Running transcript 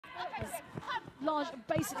has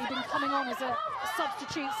basically been coming on as a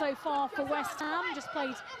substitute so far for West Ham. Just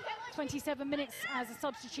played 27 minutes as a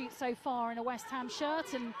substitute so far in a West Ham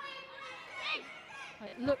shirt, and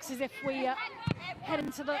it looks as if we head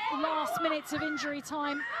into the last minutes of injury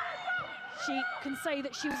time. She can say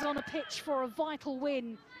that she was on a pitch for a vital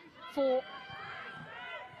win for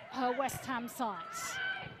her West Ham side.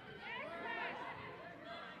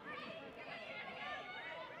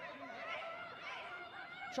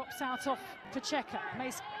 Drops out off Pacheco.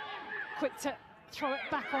 Mace quick to throw it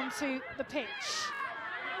back onto the pitch.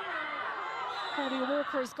 Claudia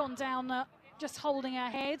Walker has gone down just holding her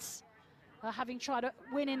head, having tried to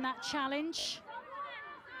win in that challenge.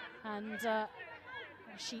 And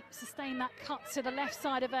she sustained that cut to the left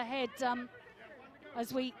side of her head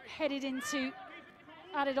as we headed into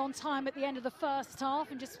added on time at the end of the first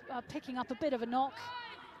half, and just picking up a bit of a knock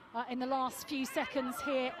in the last few seconds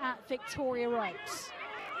here at Victoria Road.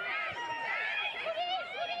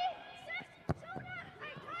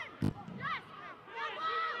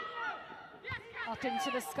 Up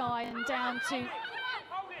into the sky and down to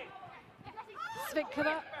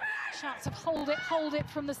Svitkova. Shouts of hold it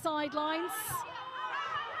from the sidelines.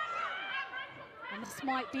 And this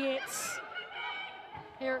might be it.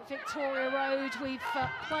 Here at Victoria Road, we've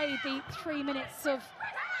played the 3 minutes of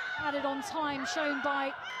added on time shown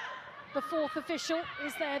by the fourth official.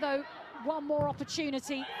 Is there, though, one more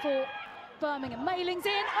opportunity for Birmingham? Mailing's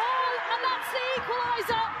in. Oh, and that's the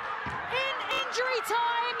equaliser in injury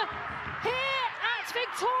time here at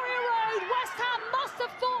Victoria Road. West Ham must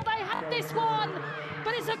have thought they had this one,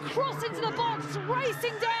 but it's a cross into the box.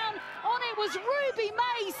 Racing down on it was Ruby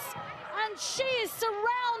Mace, and she is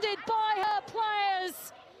surrounded by her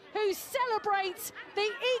players who celebrate the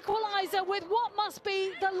equaliser with what must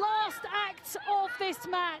be the last act of this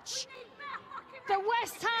match. The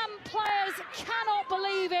West Ham players cannot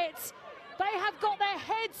believe it. They have got their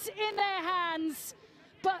heads in their hands,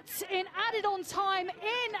 but in added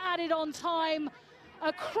on time,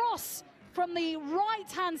 a cross from the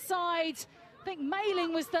right-hand side. I think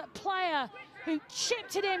Mailing was that player who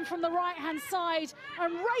chipped it in from the right-hand side,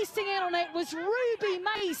 and racing in on it was Ruby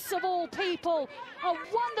Mace, of all people. A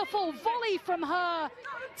wonderful volley from her,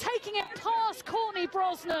 taking it past Courtney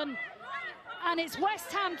Brosnan. And it's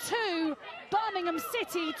West Ham 2, Birmingham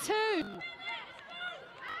City 2.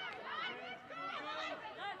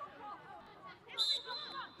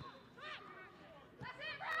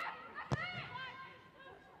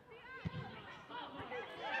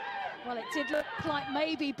 Well, it did look like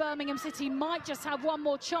maybe Birmingham City might just have one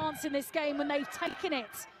more chance in this game when they've taken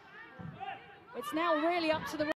it. It's now really up to the